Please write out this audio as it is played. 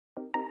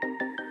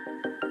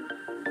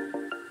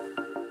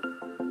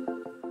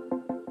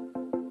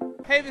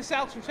Hey, this is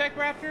Alex from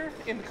TechRaptor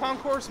in the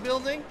Concourse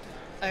building,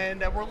 and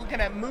we're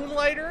looking at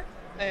Moonlighter,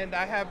 and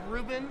I have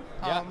Ruben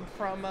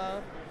from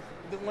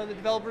one of the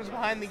developers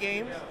behind the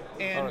game,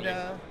 and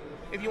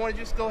if you want to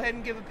just go ahead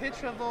and give a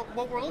pitch of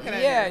what we're looking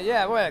at.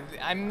 Yeah. Well,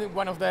 I'm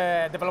one of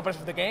the developers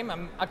of the game.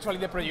 I'm actually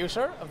the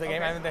producer of the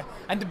game.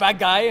 I'm the bad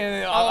guy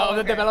of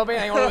the developing.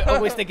 I'm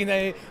always thinking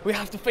that we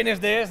have to finish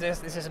this.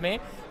 This is me.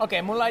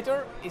 Okay,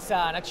 Moonlighter is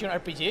an action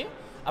RPG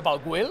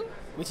about Will,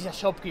 which is a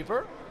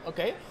shopkeeper.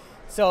 Okay,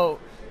 so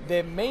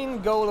the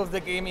main goal of the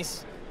game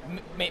is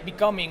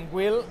becoming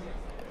Will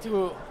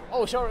to.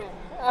 Oh, sorry.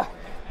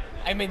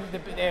 I mean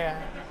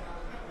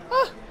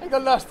I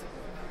got lost.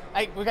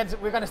 We're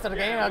gonna start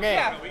again. Okay.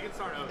 Yeah, we can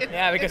start over.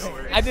 Because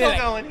it's still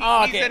going.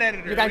 Oh, He's okay. an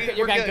editor.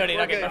 You can cut it.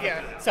 Okay, perfect.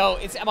 Yeah. So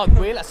it's about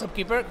Will, a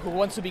shopkeeper who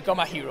wants to become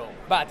a hero.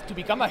 But to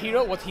become a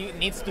hero, what he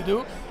needs to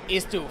do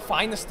is to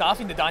find stuff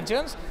in the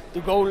dungeons,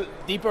 to go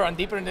deeper and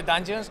deeper in the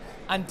dungeons,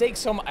 and take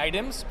some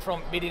items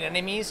from beating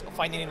enemies,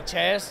 finding in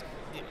chests,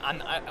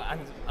 and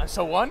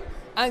so on,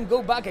 and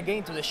go back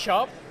again to the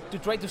shop to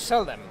try to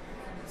sell them.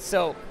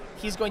 So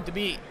he's going to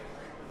be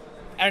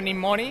earning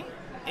money,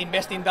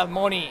 investing that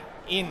money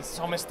in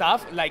some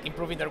stuff like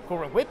improving their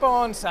current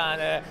weapons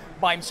and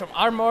buying some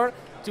armor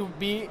to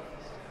be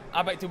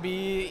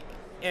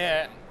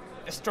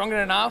stronger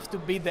enough to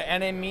beat the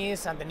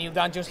enemies and the new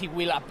dungeons he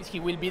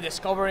will be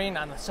discovering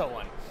and so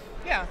on.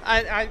 Yeah,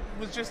 I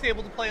was just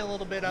able to play a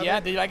little bit of it. Yeah,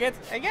 did you like it?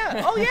 And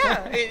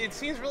it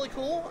seems really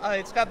cool.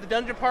 It's got the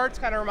dungeon parts,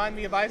 kind of remind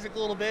me of Isaac a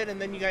little bit,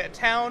 and then you got a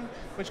town,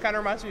 which kind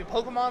of reminds me of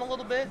Pokemon a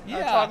little bit.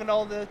 Yeah. Talking to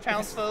all the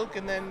townsfolk,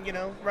 and then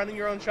running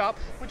your own shop,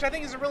 which I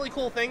think is a really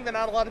cool thing that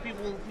not a lot of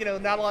people,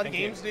 not a lot of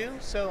games do.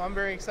 So I'm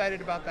very excited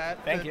about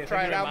that. Thank you.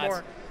 Try Thank it you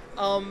out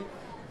very more.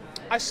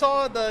 I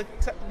saw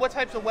what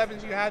types of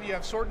weapons you have. You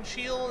have sword and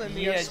shield, and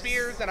you have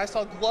spears, and I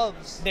saw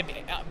gloves. The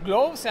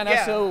gloves and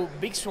also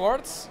big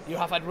swords. You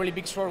have a really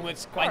big sword, which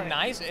is quite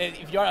nice.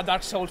 If you're a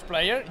Dark Souls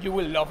player, you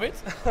will love it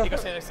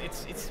because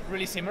it's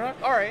really similar.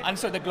 All right. And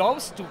so the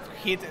gloves to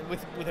hit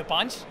with a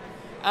punch.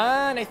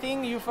 And I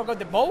think you forgot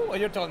the bow, or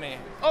you told me?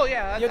 Oh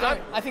yeah,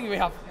 I think we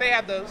have. They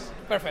have those.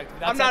 Perfect.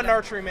 I'm not an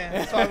archery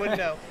man, so I wouldn't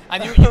know.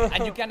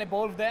 And you can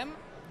evolve them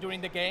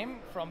during the game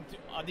from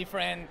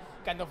different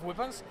kind of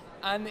weapons,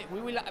 and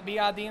we will be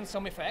adding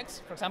some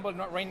effects. For example,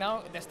 right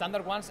now the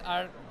standard ones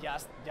are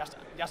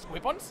just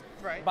weapons.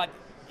 Right. But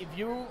if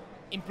you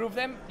improve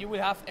them, you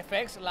will have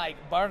effects like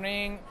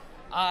burning,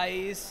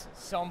 ice,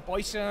 some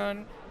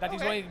poison. That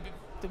is going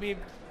to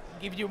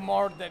give you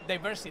more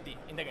diversity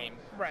in the game.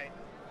 Right.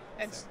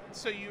 And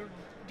so you're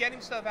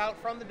getting stuff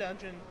out from the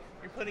dungeon.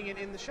 You're putting it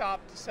in the shop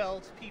to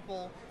sell to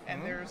people,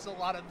 and there's a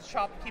lot of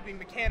shopkeeping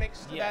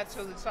mechanics to that,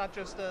 so it's not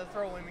just a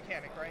throwaway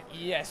mechanic, right?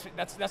 Yes,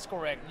 that's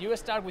correct. You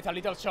start with a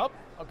little shop,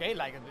 okay,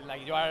 like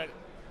you are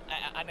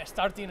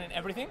starting and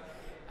everything,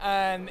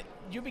 and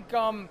you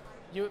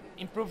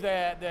improve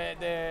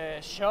the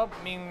shop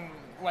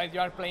while you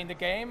are playing the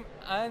game,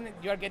 and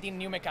you are getting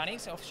new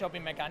mechanics of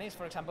shopping mechanics.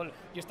 For example,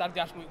 you start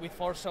just with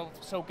 4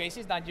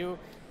 showcases that you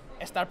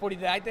start putting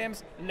the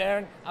items,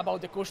 learn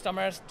about the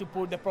customers to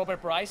put the proper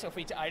price of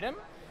each item,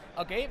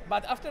 okay?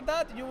 But after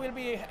that, you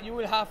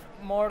will have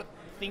more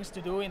things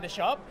to do in the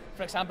shop.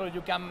 For example,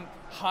 you can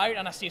hire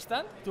an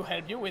assistant to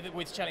help you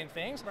with selling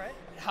things. Right.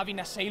 Having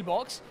a sale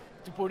box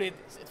to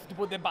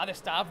put the bad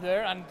stuff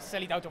there and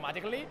sell it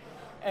automatically.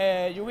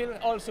 You will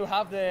also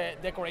have the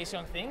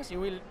decoration things.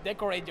 You will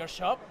decorate your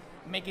shop,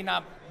 making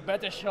a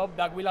better shop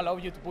that will allow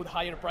you to put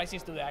higher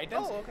prices to the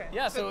items. Oh, okay.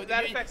 Yeah, so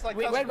that affects like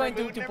we're going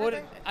to put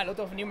everything? a lot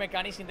of new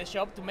mechanics in the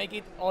shop to make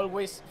it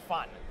always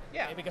fun.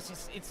 Yeah.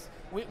 Because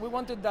we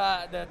wanted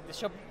the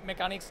shop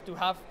mechanics to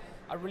have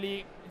a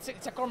really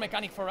it's a core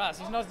mechanic for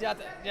us. It's not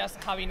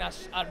just having a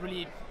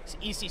really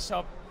easy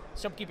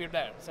shopkeeper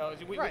there. So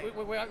we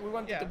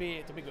want it to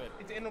be good.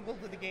 It's integral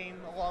to the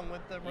game along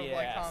with the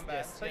roguelike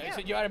combat. Yes.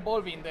 So you are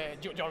involving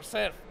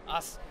yourself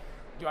as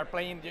you are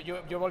playing. You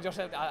evolve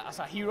yourself as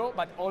a hero,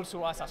 but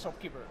also as a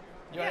shopkeeper.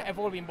 You are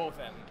evolving both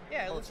them.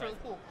 Yeah, it looks really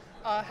cool.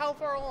 How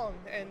far along,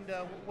 and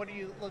what are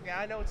you looking at?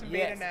 I know it's in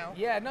beta now.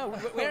 Yeah, no,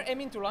 we're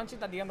aiming to launch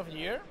it at the end of the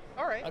year.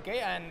 All right. Okay,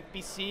 and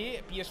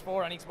PC,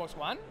 PS4, and Xbox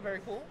One. Very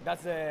cool.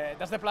 That's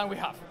the plan we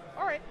have.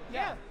 All right.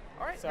 Yeah.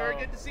 All right. So, very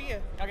good to see you.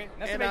 Okay,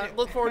 nice to and meet you.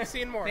 look forward to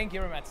seeing more. Thank you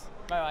very much.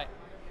 Bye bye.